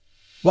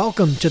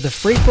Welcome to the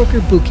Freight Broker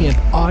Bootcamp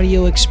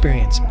audio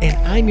experience, and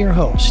I'm your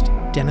host,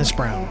 Dennis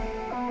Brown.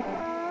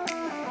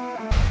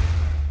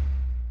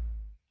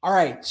 All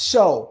right,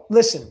 so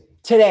listen,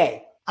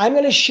 today I'm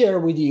going to share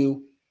with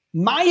you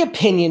my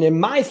opinion and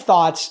my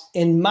thoughts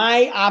and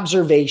my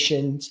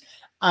observations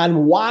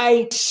on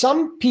why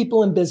some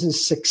people in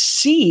business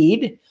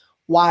succeed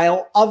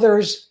while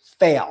others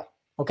fail,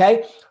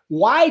 okay?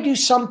 Why do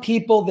some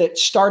people that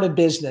start a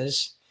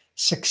business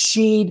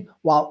succeed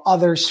while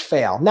others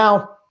fail?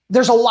 Now,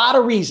 there's a lot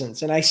of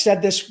reasons, and I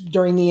said this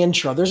during the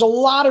intro. There's a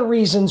lot of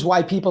reasons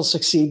why people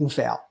succeed and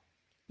fail.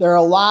 There are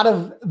a lot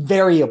of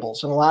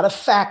variables and a lot of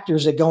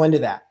factors that go into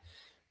that.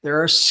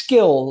 There are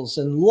skills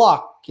and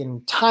luck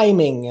and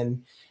timing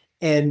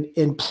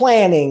and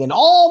planning and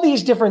all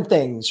these different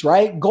things,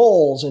 right?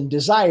 Goals and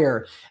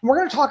desire. And we're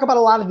going to talk about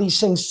a lot of these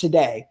things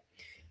today.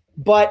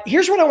 But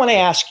here's what I want to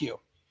ask you,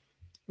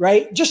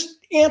 right? Just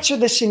answer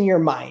this in your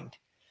mind.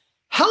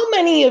 How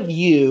many of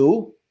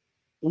you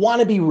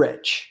want to be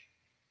rich?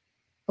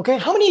 Okay,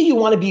 how many of you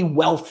want to be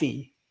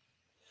wealthy?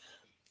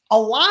 A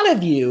lot of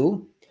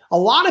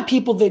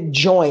people that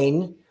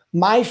join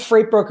my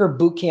Freight Broker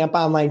Bootcamp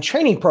online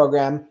training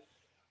program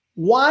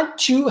want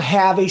to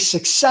have a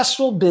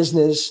successful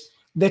business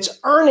that's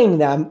earning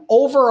them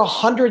over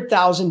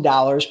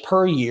 $100,000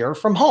 per year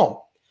from home.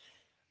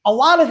 A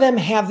lot of them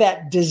have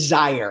that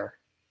desire,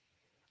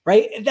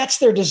 right? That's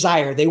their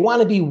desire. They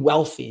want to be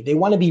wealthy. They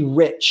want to be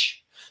rich.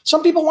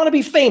 Some people want to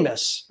be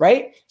famous,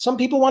 right? Some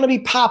people want to be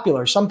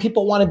popular. Some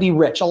people want to be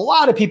rich. A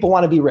lot of people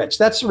want to be rich.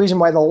 That's the reason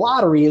why the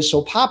lottery is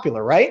so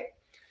popular, right?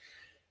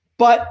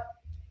 But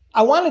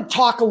I want to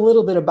talk a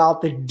little bit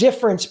about the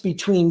difference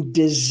between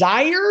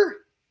desire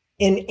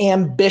and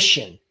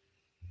ambition.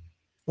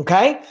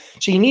 Okay?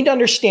 So you need to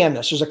understand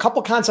this. There's a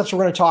couple concepts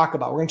we're going to talk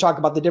about. We're going to talk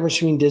about the difference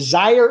between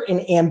desire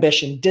and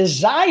ambition.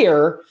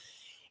 Desire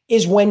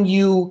is when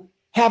you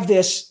have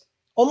this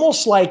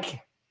almost like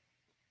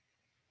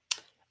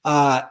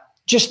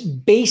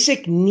just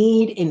basic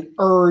need and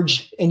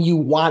urge, and you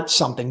want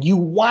something. You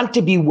want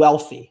to be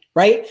wealthy,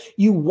 right?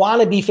 You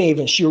want to be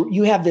famous.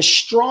 You have this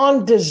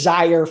strong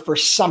desire for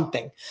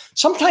something.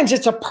 Sometimes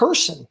it's a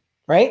person,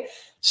 right?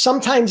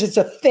 Sometimes it's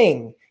a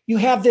thing. You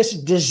have this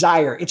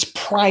desire. It's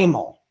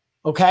primal,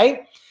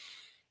 okay?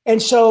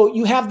 And so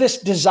you have this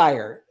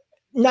desire.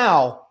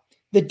 Now,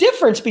 the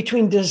difference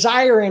between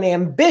desire and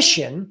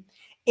ambition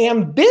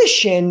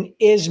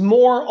is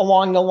more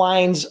along the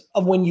lines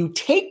of when you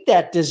take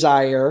that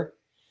desire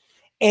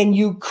and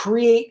you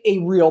create a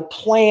real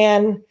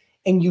plan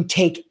and you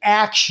take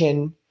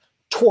action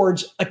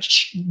towards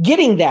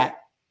getting that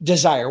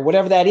desire,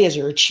 whatever that is,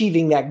 or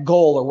achieving that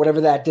goal or whatever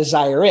that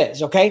desire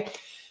is, okay?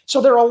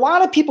 So there are a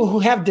lot of people who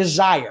have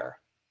desire,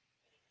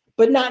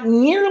 but not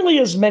nearly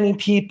as many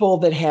people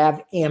that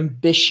have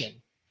ambition,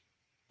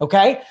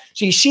 okay?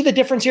 So you see the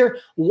difference here?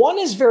 One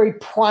is very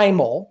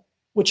primal,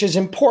 which is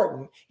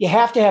important. You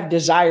have to have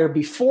desire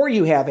before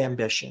you have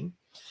ambition,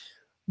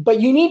 but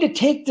you need to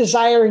take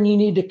desire and you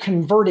need to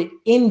convert it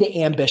into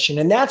ambition.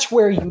 And that's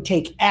where you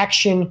take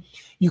action,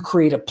 you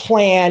create a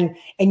plan,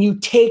 and you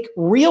take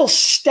real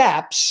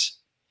steps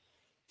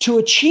to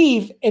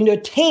achieve and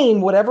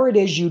attain whatever it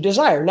is you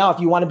desire. Now, if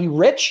you want to be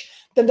rich,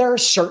 then there are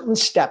certain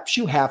steps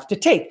you have to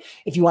take.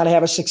 If you want to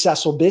have a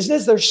successful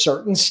business, there's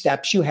certain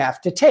steps you have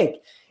to take.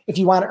 If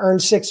you want to earn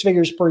 6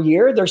 figures per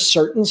year, there's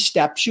certain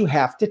steps you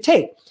have to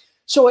take.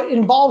 So it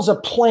involves a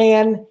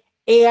plan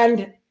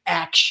and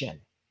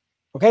action.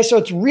 Okay, so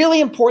it's really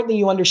important that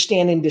you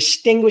understand and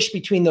distinguish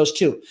between those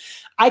two.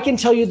 I can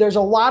tell you there's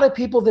a lot of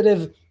people that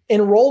have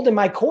enrolled in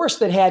my course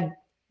that had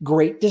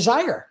great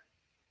desire.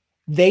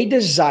 They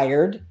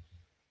desired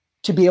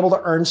to be able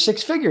to earn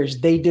 6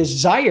 figures. They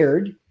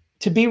desired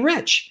to be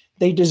rich.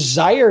 They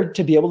desired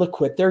to be able to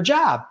quit their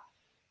job.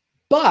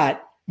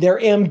 But their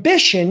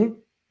ambition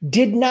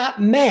did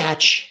not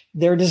match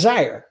their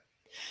desire.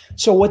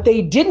 So what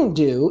they didn't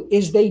do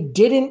is they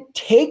didn't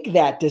take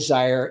that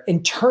desire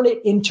and turn it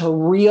into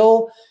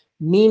real,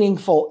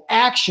 meaningful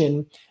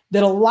action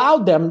that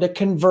allowed them to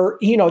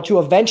convert, to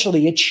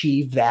eventually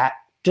achieve that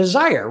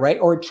desire, right?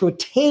 Or to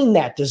attain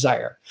that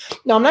desire.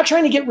 Now, I'm not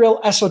trying to get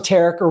real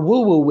esoteric or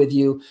woo-woo with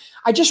you.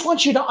 I just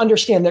want you to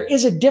understand there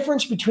is a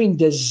difference between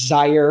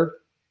desire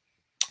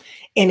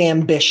and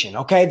ambition,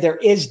 okay? There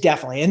is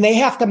definitely, and they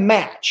have to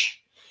match.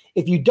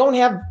 If you've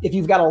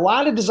got a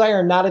lot of desire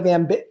and not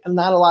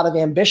a lot of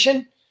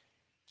ambition,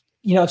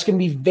 it's going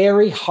to be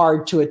very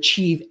hard to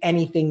achieve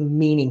anything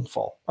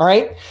meaningful. All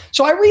right.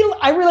 So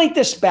I relate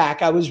this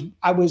back. I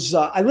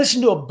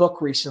listened to a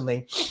book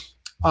recently.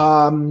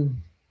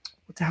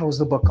 What the hell was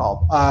the book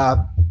called?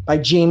 By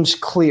James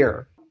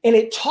Clear. And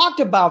it talked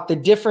about the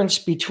difference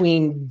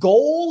between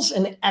goals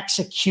and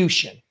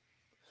execution.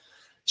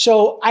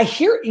 So I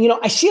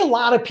see a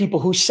lot of people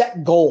who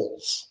set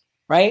goals,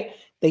 right?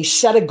 They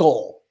set a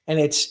goal. And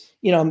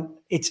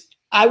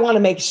I want to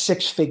make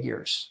 6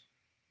 figures.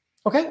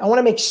 Okay. I want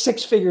to make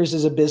 6 figures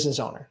as a business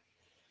owner.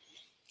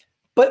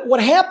 But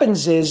what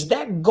happens is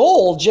that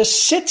goal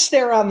just sits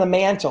there on the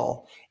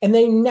mantle and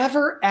they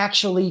never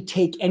actually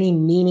take any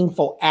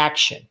meaningful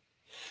action.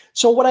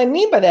 So what I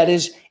mean by that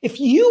is if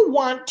you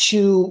want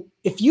to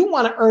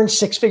earn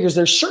six figures,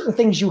 there's certain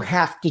things you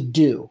have to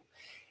do.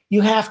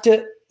 You have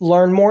to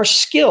learn more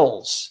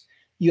skills.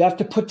 You have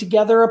to put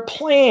together a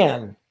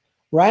plan,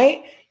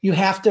 right? You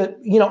have to,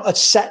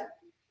 set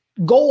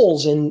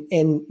goals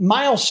and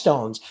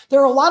milestones. There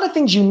are a lot of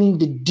things you need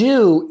to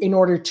do in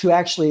order to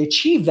actually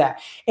achieve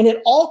that. And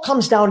it all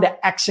comes down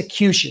to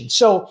execution.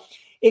 So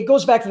it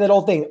goes back to that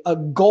old thing. A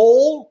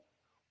goal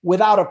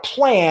without a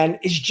plan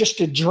is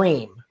just a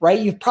dream, right?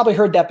 You've probably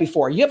heard that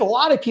before. You have a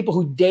lot of people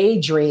who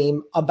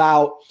daydream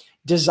about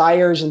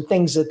desires and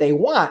things that they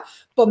want,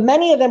 but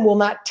many of them will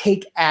not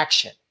take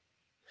action.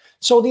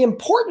 So the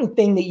important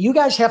thing that you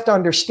guys have to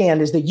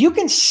understand is that you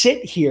can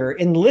sit here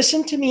and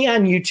listen to me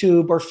on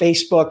YouTube or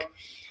Facebook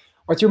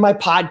or through my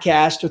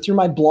podcast or through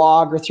my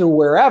blog or through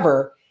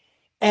wherever.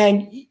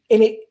 And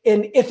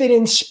if it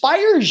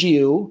inspires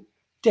you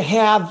to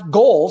have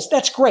goals,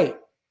 that's great.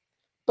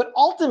 But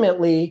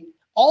ultimately,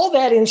 all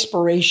that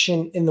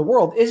inspiration in the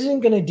world isn't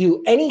going to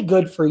do any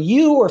good for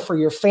you or for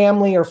your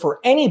family or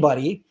for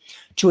anybody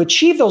to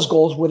achieve those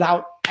goals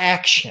without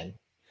action.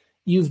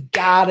 You've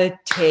got to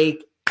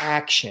take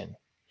action.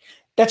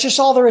 That's just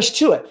all there is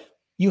to it.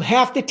 You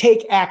have to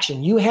take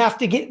action. You have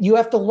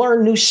to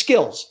learn new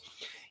skills.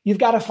 You've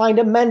got to find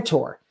a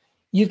mentor.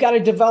 You've got to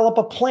develop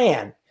a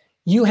plan.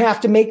 You have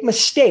to make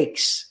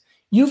mistakes.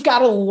 You've got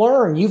to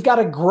learn. You've got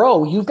to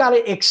grow. You've got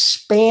to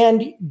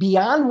expand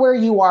beyond where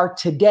you are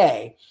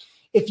today.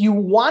 If you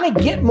want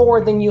to get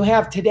more than you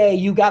have today,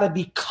 you got to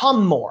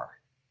become more.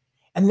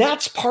 And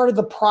that's part of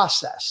the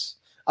process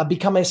of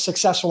becoming a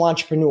successful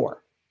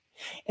entrepreneur.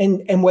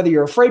 And whether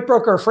you're a freight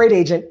broker or freight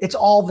agent, it's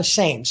all the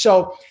same.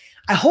 So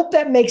I hope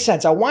that makes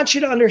sense. I want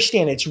you to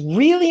understand it's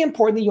really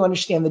important that you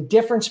understand the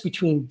difference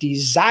between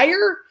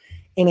desire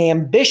and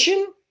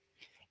ambition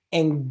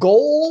and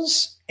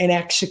goals and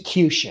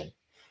execution.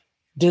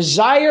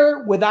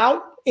 Desire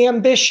without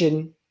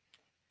ambition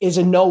is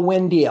a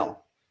no-win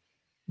deal.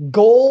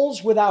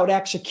 Goals without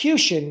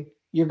execution,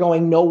 you're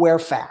going nowhere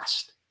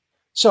fast.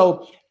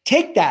 So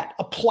take that,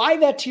 apply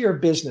that to your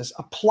business,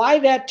 apply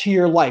that to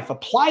your life,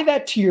 apply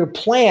that to your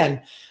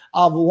plan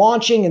of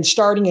launching and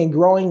starting and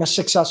growing a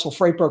successful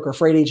freight broker,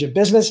 freight agent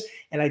business.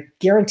 And I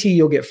guarantee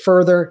you'll get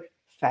further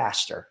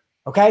faster.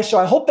 Okay. So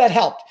I hope that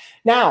helped.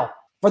 Now,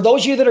 for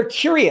those of you that are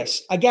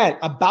curious, again,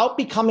 about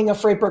becoming a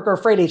freight broker or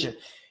freight agent,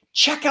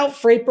 check out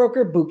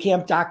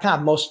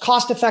freightbrokerbootcamp.com. Most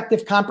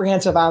cost-effective,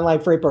 comprehensive online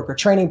freight broker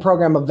training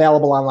program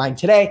available online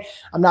today.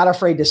 I'm not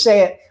afraid to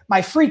say it.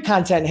 My free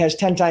content has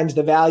 10 times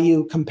the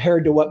value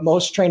compared to what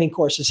most training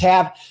courses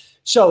have.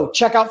 So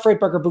check out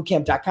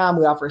freightbrokerbootcamp.com.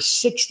 We offer a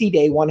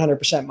 60-day,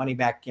 100%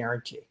 money-back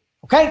guarantee.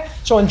 Okay?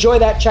 So enjoy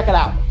that. Check it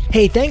out.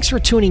 Hey, thanks for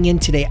tuning in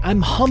today.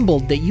 I'm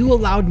humbled that you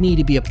allowed me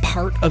to be a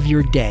part of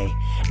your day.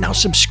 Now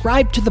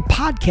subscribe to the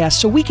podcast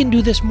so we can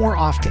do this more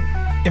often.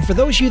 And for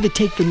those of you that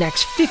take the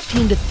next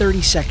 15 to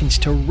 30 seconds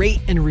to rate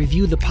and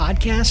review the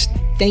podcast,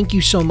 thank you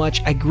so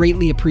much. I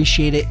greatly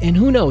appreciate it. And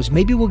who knows,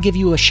 maybe we'll give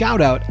you a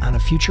shout out on a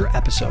future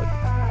episode.